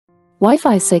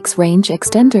Wi-Fi 6 Range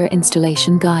Extender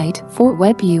Installation Guide for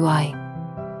Web UI.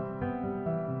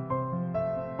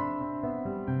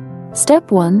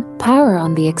 Step 1. Power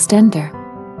on the extender.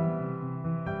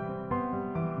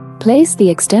 Place the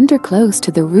extender close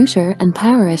to the router and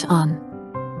power it on.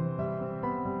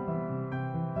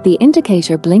 The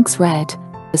indicator blinks red.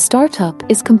 The startup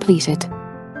is completed.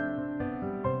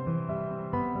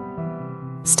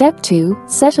 Step 2.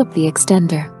 Set up the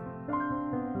extender.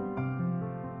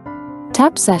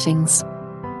 Tap Settings.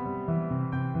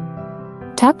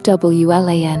 Tap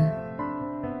WLAN.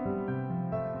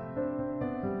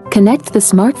 Connect the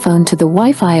smartphone to the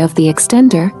Wi-Fi of the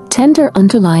extender, Tenda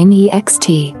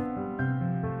EXT.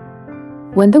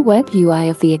 When the web UI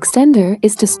of the extender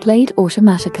is displayed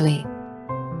automatically,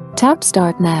 tap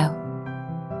Start Now.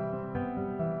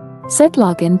 Set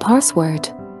login password.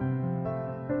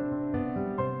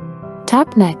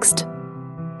 Tap Next.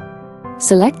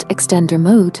 Select Extender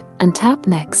Mode and tap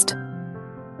Next.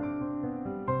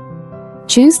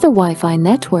 Choose the Wi-Fi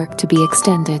network to be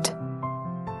extended.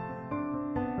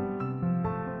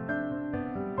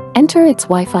 Enter its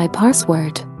Wi-Fi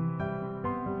password.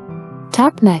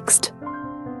 Tap Next.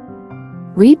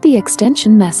 Read the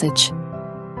extension message.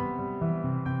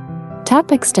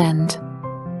 Tap Extend.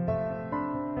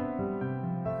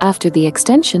 After the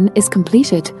extension is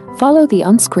completed, follow the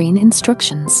on-screen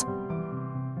instructions.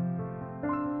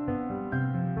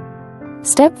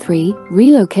 Step 3.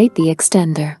 Relocate the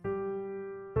extender.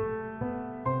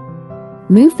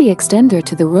 Move the extender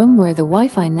to the room where the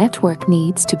Wi-Fi network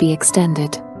needs to be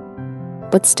extended,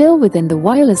 but still within the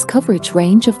wireless coverage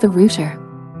range of the router.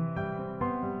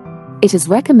 It is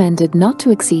recommended not to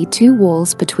exceed 2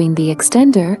 walls between the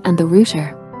extender and the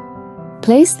router.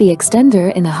 Place the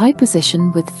extender in a high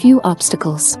position with few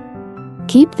obstacles.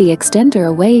 Keep the extender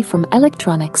away from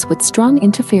electronics with strong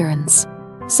interference,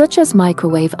 such as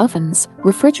microwave ovens,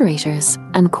 refrigerators,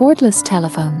 and cordless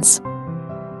telephones.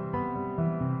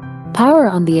 Power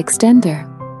on the extender.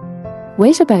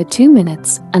 Wait about 2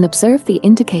 minutes and observe the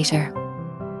indicator.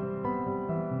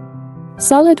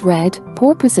 Solid red,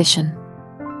 poor position.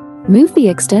 Move the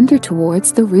extender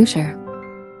towards the router.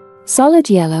 Solid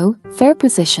yellow, fair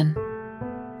position.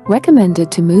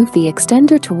 Recommended to move the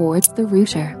extender towards the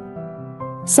router.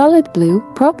 Solid blue,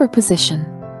 proper position.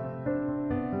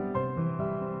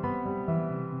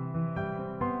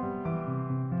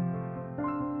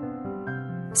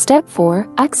 Step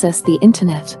 4. Access the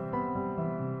Internet.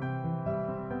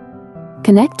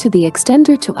 Connect to the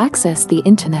extender to access the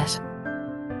Internet.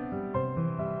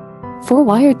 For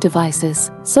wired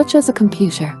devices, such as a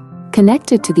computer,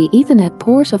 connected to the Ethernet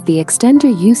port of the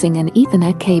extender using an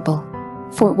Ethernet cable.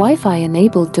 For Wi-Fi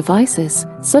enabled devices,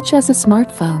 such as a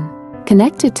smartphone,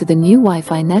 connected to the new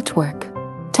Wi-Fi network,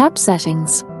 tap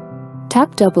Settings.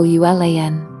 Tap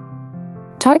WLAN.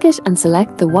 Target and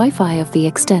select the Wi-Fi of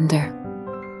the extender.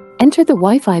 Enter the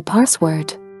Wi-Fi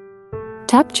password.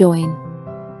 Tap Join.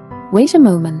 Wait a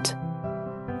moment.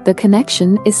 The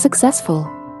connection is successful.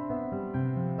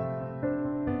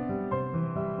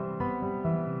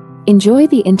 Enjoy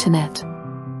the Internet.